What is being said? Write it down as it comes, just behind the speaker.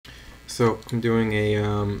So I'm doing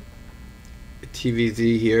a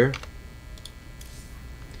TvZ here,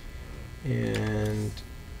 and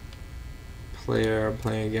I'm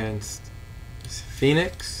playing against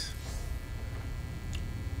Phoenix,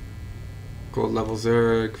 gold level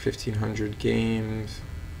Zerg, 1500 games.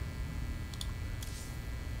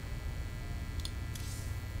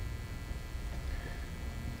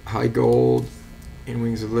 High gold in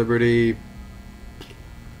Wings of Liberty.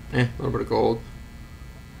 A little bit of gold.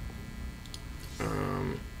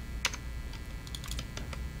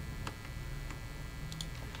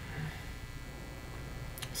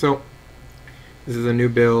 So this is a new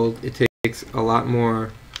build. It takes a lot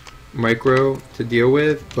more micro to deal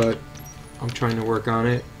with, but I'm trying to work on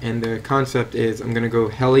it. And the concept is I'm going to go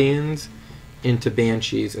Hellions into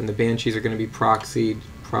banshees, and the banshees are going to be proxied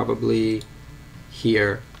probably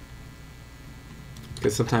here,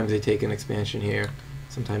 because sometimes they take an expansion here,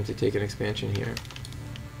 sometimes they take an expansion here.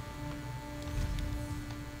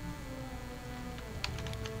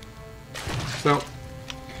 So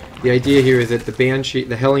the idea here is that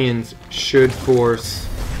the Hellions should force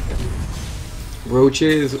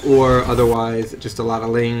roaches or otherwise just a lot of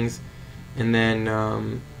lings, and then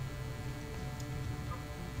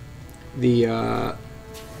the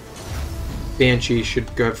Banshee should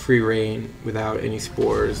have free reign without any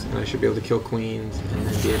spores, and I should be able to kill queens and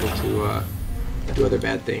then be able to do other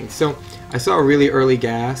bad things. So I saw a really early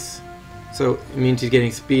gas, so it means he's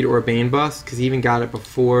getting speed or bane bust, because he even got it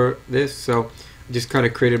before this. So I just kind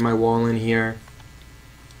of created my wall in here,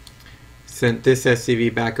 sent this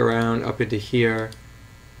SCV back around up into here,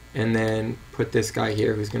 and then put this guy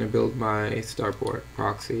here who's going to build my starport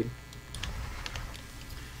proxied.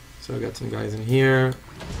 So I got some guys in here.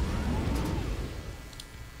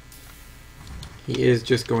 He is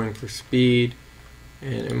just going for speed,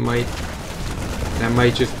 and he might have,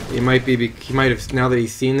 now that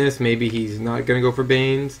he's seen this, maybe he's not going to go for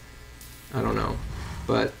banes. I don't know,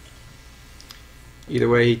 but either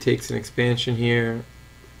way, he takes an expansion here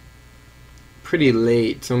pretty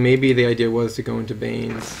late, so maybe the idea was to go into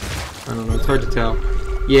banes. I don't know, it's hard to tell.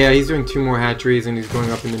 Yeah, he's doing 2 more hatcheries and he's going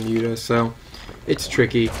up into muta, so it's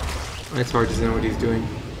tricky. It's hard to know what he's doing.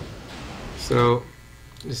 So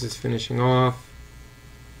this is finishing off.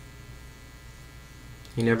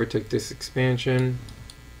 He never took this expansion.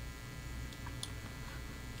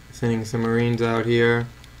 Sending some Marines out here.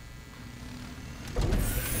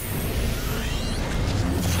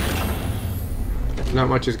 Not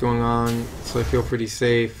much is going on, so I feel pretty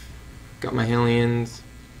safe. Got my Hellions.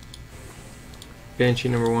 Banshee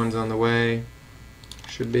number 1's on the way.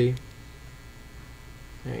 Should be.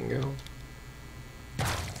 There you go.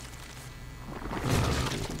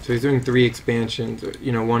 So he's doing 3 expansions,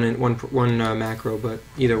 you know, one macro, but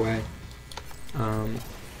either way.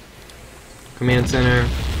 Command center,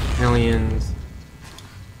 Hellions,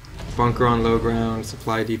 bunker on low ground,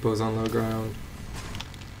 supply depots on low ground.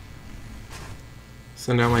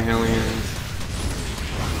 Send out my Hellions.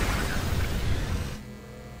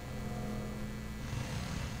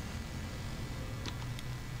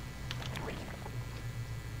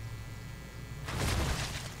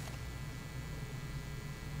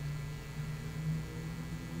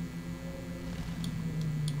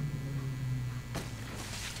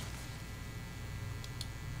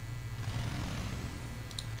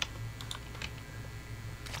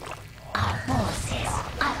 Our forces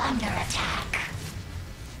are under attack.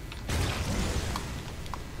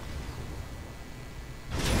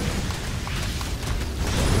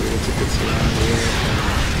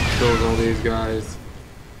 Kills all these guys.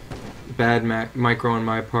 Bad micro on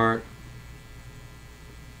my part.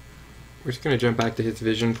 We're just gonna jump back to his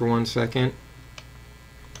vision for 1 second.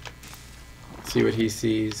 See what he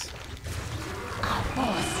sees. Our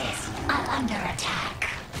forces are under attack.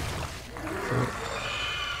 So.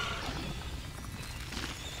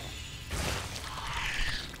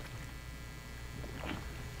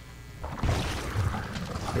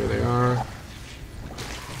 Here they are.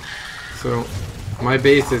 So my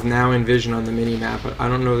base is now in vision on the mini-map, but I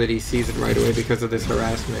don't know that he sees it right away because of this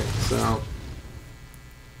harassment, so...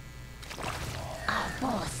 Our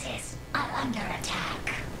forces are under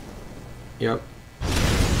attack. Yep.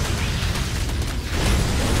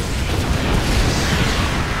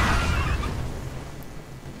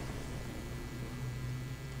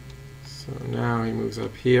 So now he moves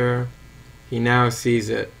up here. He now sees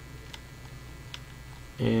it.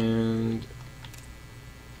 And...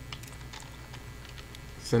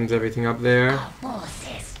 sends everything up there. Our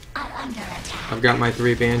forces are under attack. I've got my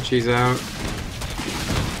 3 banshees out.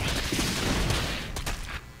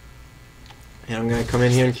 And I'm gonna come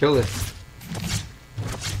in here and kill this.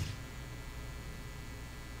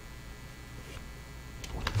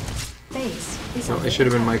 base is So I under should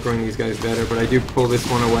have been attack. microing these guys better, but I do pull this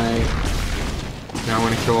one away. Now I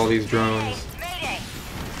want to kill all these drones.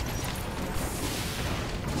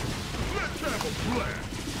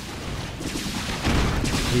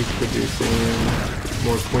 He's producing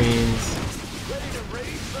more queens.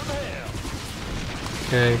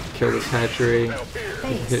 Okay, kill this hatchery.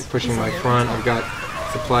 Pushing my front. I've got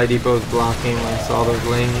supply depots blocking. I saw those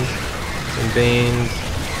lings and banes.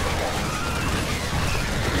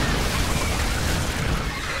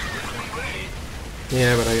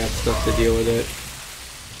 Yeah, but I got stuff to deal with it.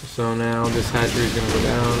 So now this hatchery is gonna go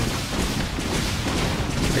down.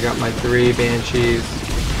 I got my 3 banshees.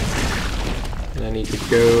 And I need to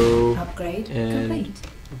go Upgrade and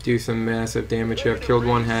complete. do some massive damage here. I've killed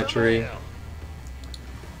 1 hatchery.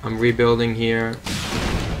 I'm rebuilding here.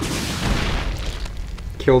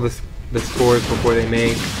 Kill the spores before they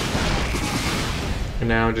make. And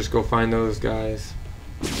now just go find those guys.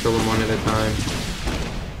 Kill them one at a time.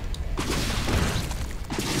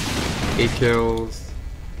 8 kills.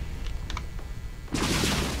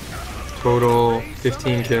 Total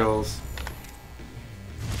 15 kills.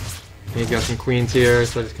 And he's got some queens here,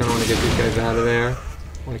 so I just kind of want to get these guys out of there.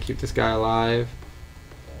 I want to keep this guy alive.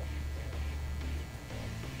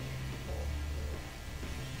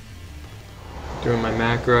 Doing my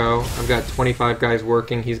macro. I've got 25 guys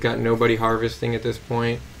working. He's got nobody harvesting at this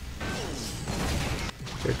point.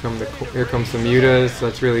 Here come some mutas. So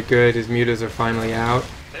that's really good. His mutas are finally out.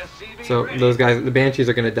 So those guys, the banshees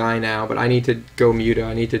are going to die now, but I need to go muta.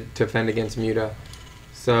 I need to defend against muta.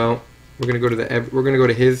 So we're going to go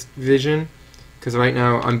to his vision, because right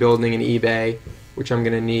now I'm building an eBay, which I'm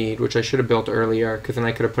going to need, which I should have built earlier, because then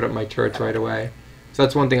I could have put up my turrets right away. So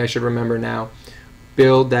that's one thing I should remember now.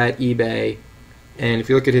 Build that eBay. And if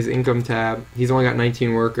you look at his income tab, he's only got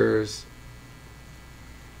 19 workers.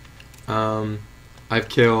 I've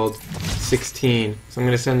killed 16. So I'm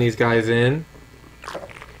going to send these guys in,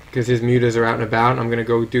 because his mutas are out and about. And I'm going to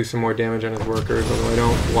go do some more damage on his workers, although I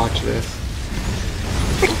don't watch this.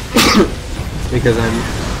 Because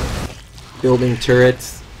I'm building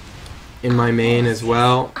turrets in my main as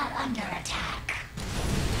well. Are under attack.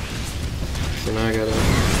 So now I got to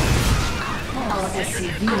Our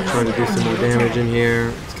SCVs try to do some more damage in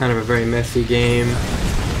here. It's kind of a very messy game.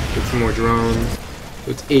 Get some more drones.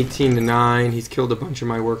 So it's 18-9. He's killed a bunch of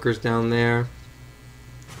my workers down there.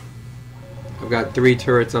 I've got 3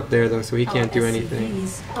 turrets up there though, so he can't do anything.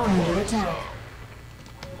 SCVs are under attack.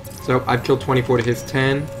 So I've killed 24 to his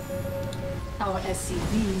 10. Our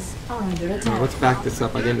SCVs are under attack. Let's back this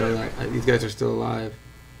up. I didn't know that. These guys are still alive.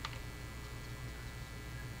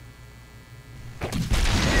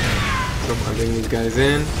 So I bring these guys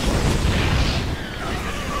in.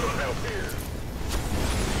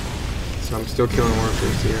 So I'm still killing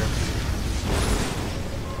workers here.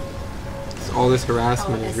 So all this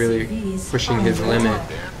harassment is really pushing his limit,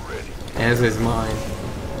 as is mine.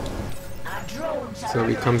 Our drones are So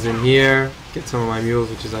he comes in here, gets some of my mules,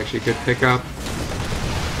 which is actually a good pickup.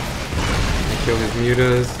 I kill his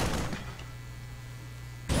mutas.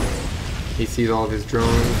 He sees all of his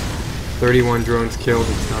drones. 31 drones killed.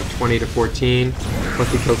 It's now 20 to 14.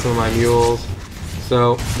 Plus he killed some of my mules.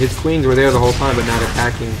 So his queens were there the whole time, but not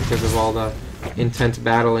attacking because of all the intense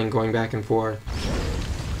battling going back and forth.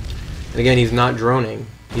 And again, he's not droning.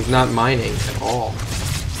 He's not mining at all.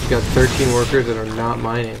 He's got 13 workers that are not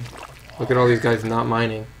mining. Look at all these guys not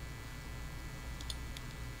mining.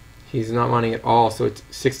 He's not mining at all, so it's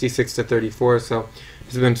 66 to 34. So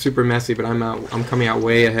this has been super messy, but I'm coming out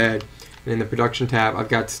way ahead. And in the production tab, I've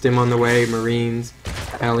got stim on the way, marines,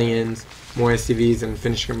 Hellions, more SCVs, and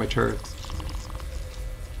finishing up my turrets.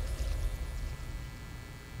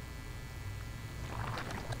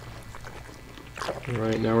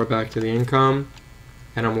 Alright, now we're back to the income,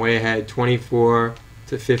 and I'm way ahead, 24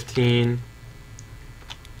 to 15.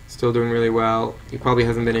 Still doing really well. He probably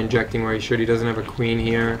hasn't been injecting where he should. He doesn't have a queen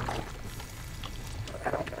here.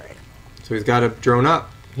 So he's got to drone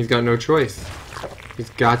up. He's got no choice. He's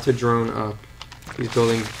got to drone up. He's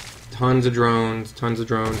building tons of drones, tons of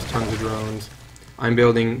drones, tons of drones. I'm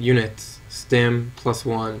building units. Stim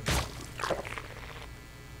 +1.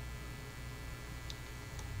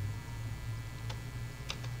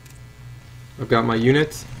 I've got my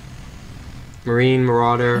units. Marine,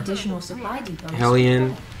 Marauder, additional supply depots.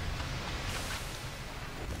 Hellion.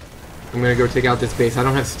 I'm going to go take out this base. I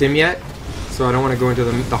don't have stim yet, so I don't want to go into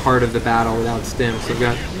the heart of the battle without stim. So I've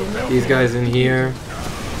got these guys in here.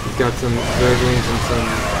 We've got some Zerglings and some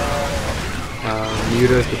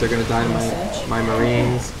mutas, but they're going to die to my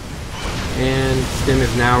marines. And stim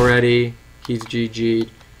is now ready. He's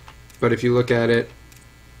GG'd. But if you look at it,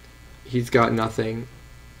 he's got nothing.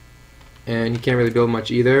 and he can't really build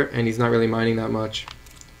much either, and he's not really mining that much.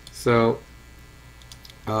 So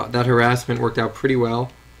that harassment worked out pretty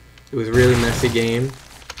well. It was a really messy game,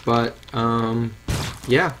 but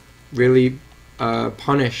yeah, really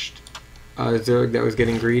punished Zerg that was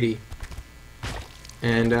getting greedy.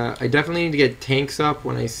 And I definitely need to get tanks up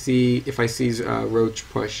when if I see Roach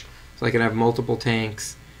push, so I can have multiple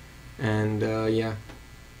tanks. And yeah.